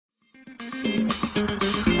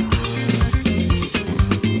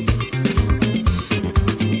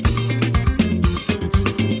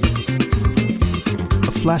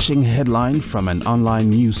flashing headline from an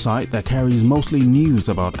online news site that carries mostly news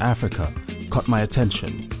about Africa caught my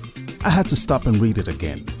attention. I had to stop and read it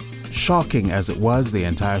again. Shocking as it was, the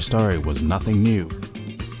entire story was nothing new.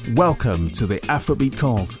 Welcome to the Afrobeat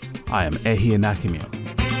Cult. I am Ehi Nakimio.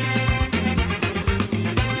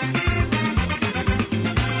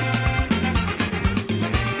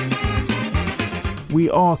 We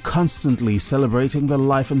are constantly celebrating the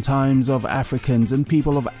life and times of Africans and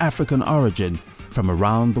people of African origin from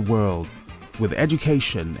around the world, with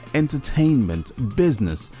education, entertainment,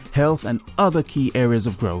 business, health, and other key areas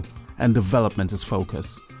of growth and development as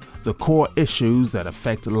focus, the core issues that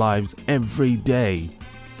affect lives every day.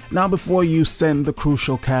 Now, before you send the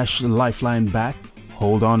crucial cash lifeline back,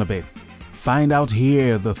 hold on a bit. Find out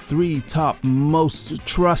here the 3 top most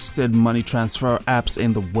trusted money transfer apps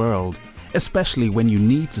in the world, especially when you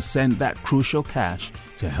need to send that crucial cash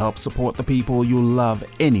to help support the people you love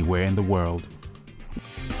anywhere in the world.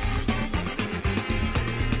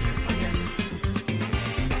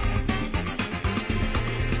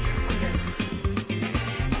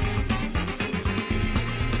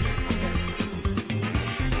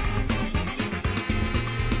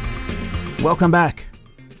 Welcome back.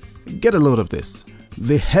 Get a load of this.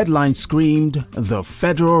 The headline screamed, "The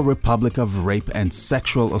Federal Republic of Rape and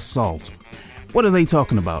Sexual Assault." What are they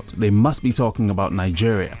talking about? They must be talking about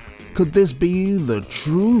Nigeria. Could this be the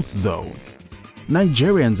truth though?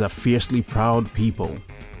 Nigerians are fiercely proud people.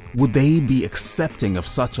 Would they be accepting of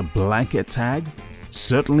such a blanket tag?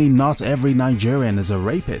 Certainly not every Nigerian is a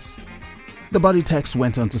rapist. The body text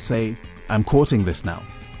went on to say, I'm quoting this now,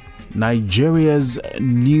 Nigeria's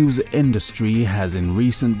news industry has in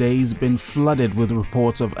recent days been flooded with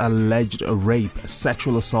reports of alleged rape,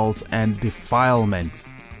 sexual assault, and defilement.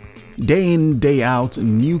 Day in, day out,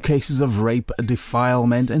 new cases of rape,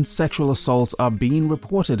 defilement, and sexual assaults are being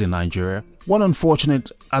reported in Nigeria. One unfortunate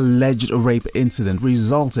alleged rape incident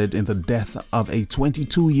resulted in the death of a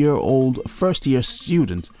 22-year-old first-year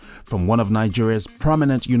student from one of Nigeria's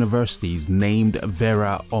prominent universities named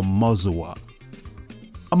Vera Omozuwa.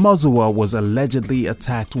 Omozuwa was allegedly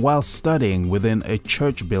attacked while studying within a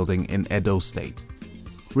church building in Edo State.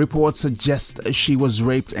 Reports suggest she was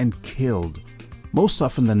raped and killed. Most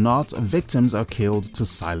often than not, victims are killed to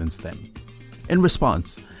silence them. In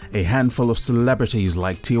response, a handful of celebrities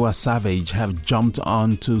like Tiwa Savage have jumped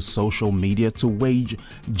onto social media to wage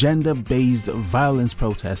gender-based violence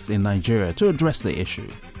protests in Nigeria to address the issue.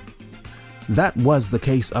 That was the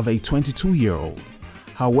case of a 22-year-old.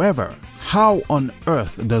 However, how on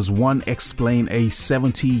earth does one explain a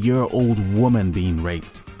 70-year-old woman being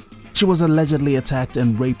raped? She was allegedly attacked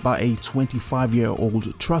and raped by a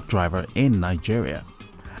 25-year-old truck driver in Nigeria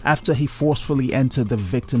after he forcefully entered the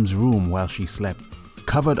victim's room while she slept,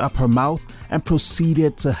 covered up her mouth, and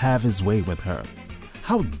proceeded to have his way with her.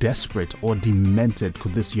 How desperate or demented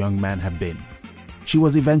could this young man have been? She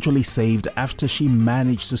was eventually saved after she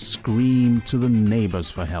managed to scream to the neighbors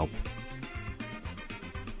for help.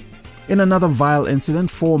 In another vile incident,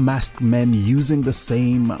 4 masked men using the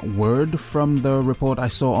same word from the report I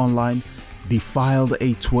saw online defiled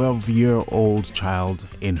a 12-year-old child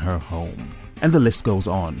in her home. And the list goes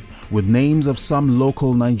on, with names of some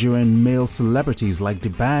local Nigerian male celebrities like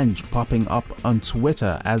D'banj popping up on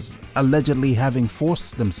Twitter as allegedly having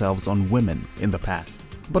forced themselves on women in the past.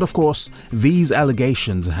 But of course, these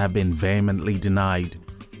allegations have been vehemently denied.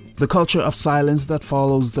 The culture of silence that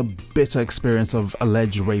follows the bitter experience of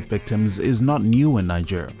alleged rape victims is not new in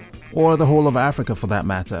Nigeria, or the whole of Africa for that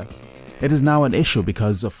matter. It is now an issue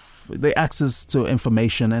because of the access to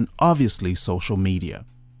information and obviously social media.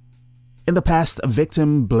 In the past,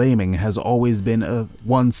 victim blaming has always been a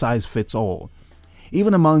one-size-fits-all,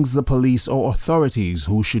 even amongst the police or authorities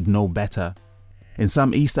who should know better. In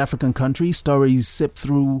some East African countries, stories sip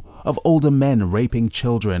through of older men raping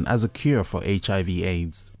children as a cure for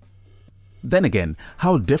HIV/AIDS. Then again,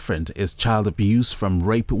 how different is child abuse from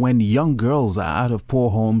rape when young girls are out of poor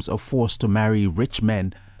homes or forced to marry rich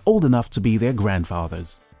men old enough to be their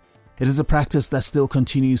grandfathers? It is a practice that still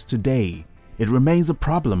continues today. It remains a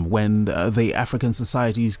problem when the African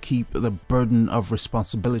societies keep the burden of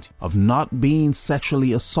responsibility of not being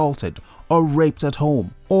sexually assaulted or raped at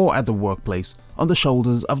home or at the workplace on the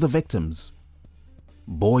shoulders of the victims.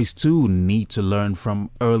 Boys too need to learn from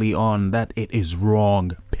early on that it is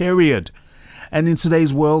wrong, period. And in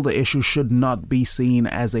today's world, the issue should not be seen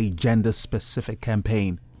as a gender-specific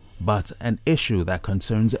campaign, but an issue that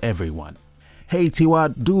concerns everyone. Hey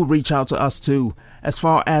Tiwa, do reach out to us too. As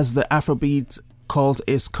far as the Afrobeat cult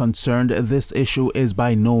is concerned, this issue is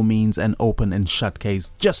by no means an open and shut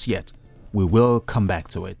case just yet. We will come back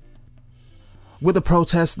to it. With the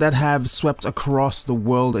protests that have swept across the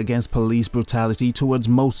world against police brutality towards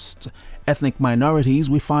most ethnic minorities,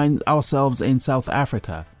 we find ourselves in South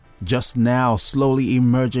Africa, just now slowly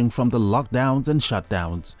emerging from the lockdowns and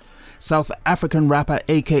shutdowns. South African rapper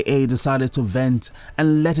AKA decided to vent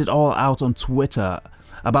and let it all out on Twitter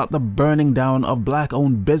about the burning down of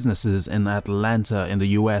black-owned businesses in Atlanta in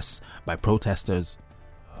the US by protesters.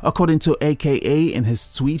 According to AKA, in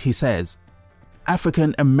his tweet, he says,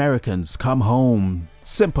 "African Americans come home.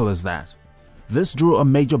 Simple as that." This drew a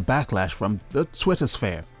major backlash from the Twitter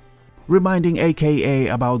sphere, reminding AKA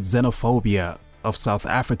about xenophobia of South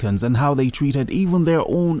Africans and how they treated even their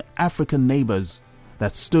own African neighbors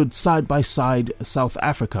that stood side by side South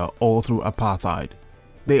Africa all through apartheid.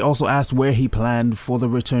 They also asked where he planned for the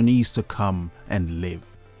returnees to come and live.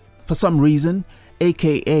 For some reason,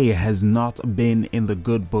 AKA has not been in the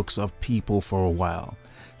good books of people for a while.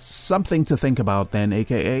 Something to think about then,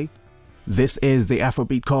 AKA. This is the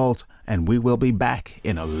Afrobeat Cult, and we will be back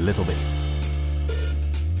in a little bit.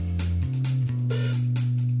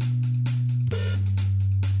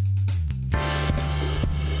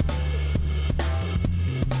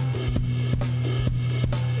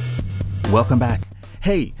 Welcome back.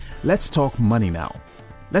 Hey, let's talk money now.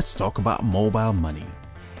 Let's talk about mobile money.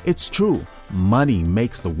 It's true, money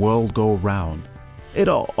makes the world go round. It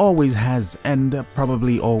always has and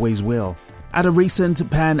probably always will. At a recent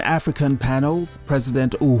Pan-African panel,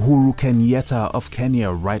 President Uhuru Kenyatta of Kenya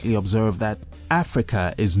rightly observed that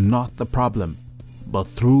Africa is not the problem, but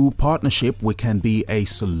through partnership we can be a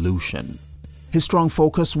solution. His strong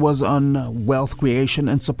focus was on wealth creation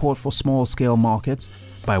and support for small-scale markets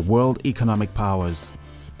by world economic powers.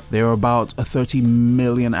 There are about 30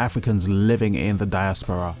 million Africans living in the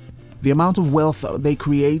diaspora. The amount of wealth they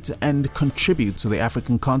create and contribute to the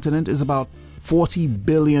African continent is about $40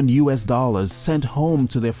 billion sent home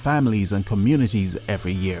to their families and communities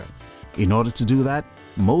every year. In order to do that,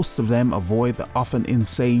 most of them avoid the often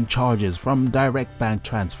insane charges from direct bank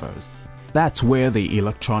transfers. That's where the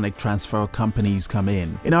electronic transfer companies come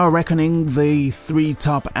in. In our reckoning, the 3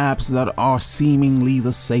 top apps that are seemingly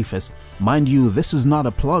the safest. Mind you, this is not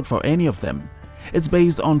a plug for any of them. It's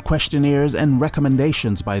based on questionnaires and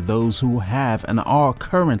recommendations by those who have and are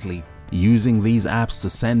currently using these apps to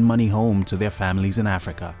send money home to their families in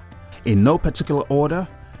Africa. In no particular order,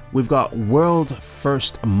 we've got World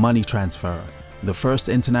First Money Transfer, the first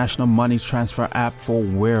international money transfer app for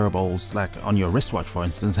wearables, like on your wristwatch for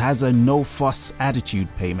instance, has a no-fuss attitude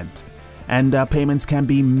payment. And payments can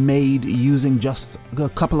be made using just a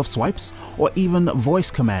couple of swipes or even voice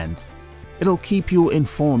command. It'll keep you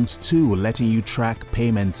informed too, letting you track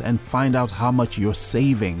payments and find out how much you're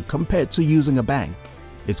saving compared to using a bank.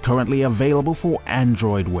 It's currently available for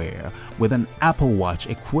Android Wear with an Apple Watch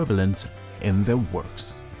equivalent in the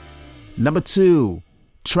works. Number 2.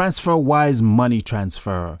 TransferWise Money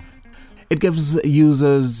Transfer. It gives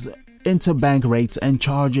users interbank rates and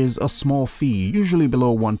charges a small fee, usually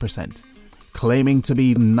below 1%, claiming to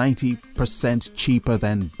be 90% cheaper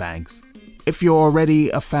than banks. If you're already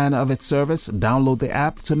a fan of its service, download the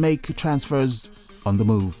app to make transfers on the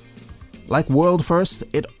move. Like World First,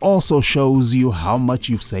 it also shows you how much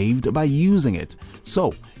you've saved by using it,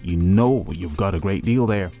 so you know you've got a great deal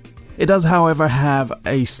there. It does, however, have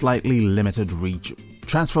a slightly limited reach.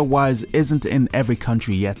 TransferWise isn't in every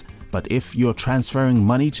country yet, but if you're transferring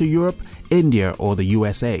money to Europe, India, or the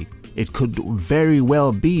USA, it could very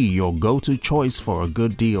well be your go-to choice for a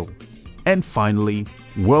good deal. And finally,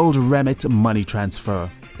 World Remit Money Transfer.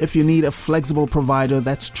 If you need a flexible provider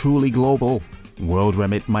that's truly global, World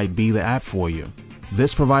Remit might be the app for you.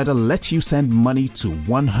 This provider lets you send money to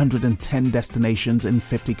 110 destinations in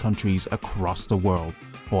 50 countries across the world.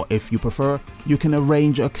 Or if you prefer, you can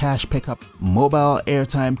arrange a cash pickup, mobile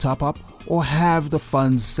airtime top-up, or have the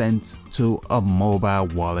funds sent to a mobile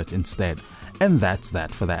wallet instead. And that's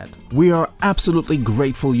that for that. We are absolutely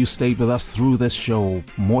grateful you stayed with us through this show.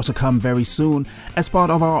 More to come very soon. As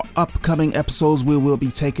part of our upcoming episodes, we will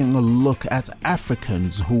be taking a look at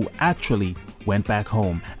Africans who actually went back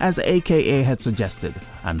home, as AKA had suggested,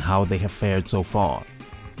 and how they have fared so far.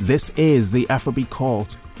 This is the Afrobeat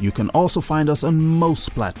Cult. You can also find us on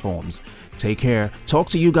most platforms. Take care. Talk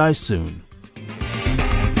to you guys soon.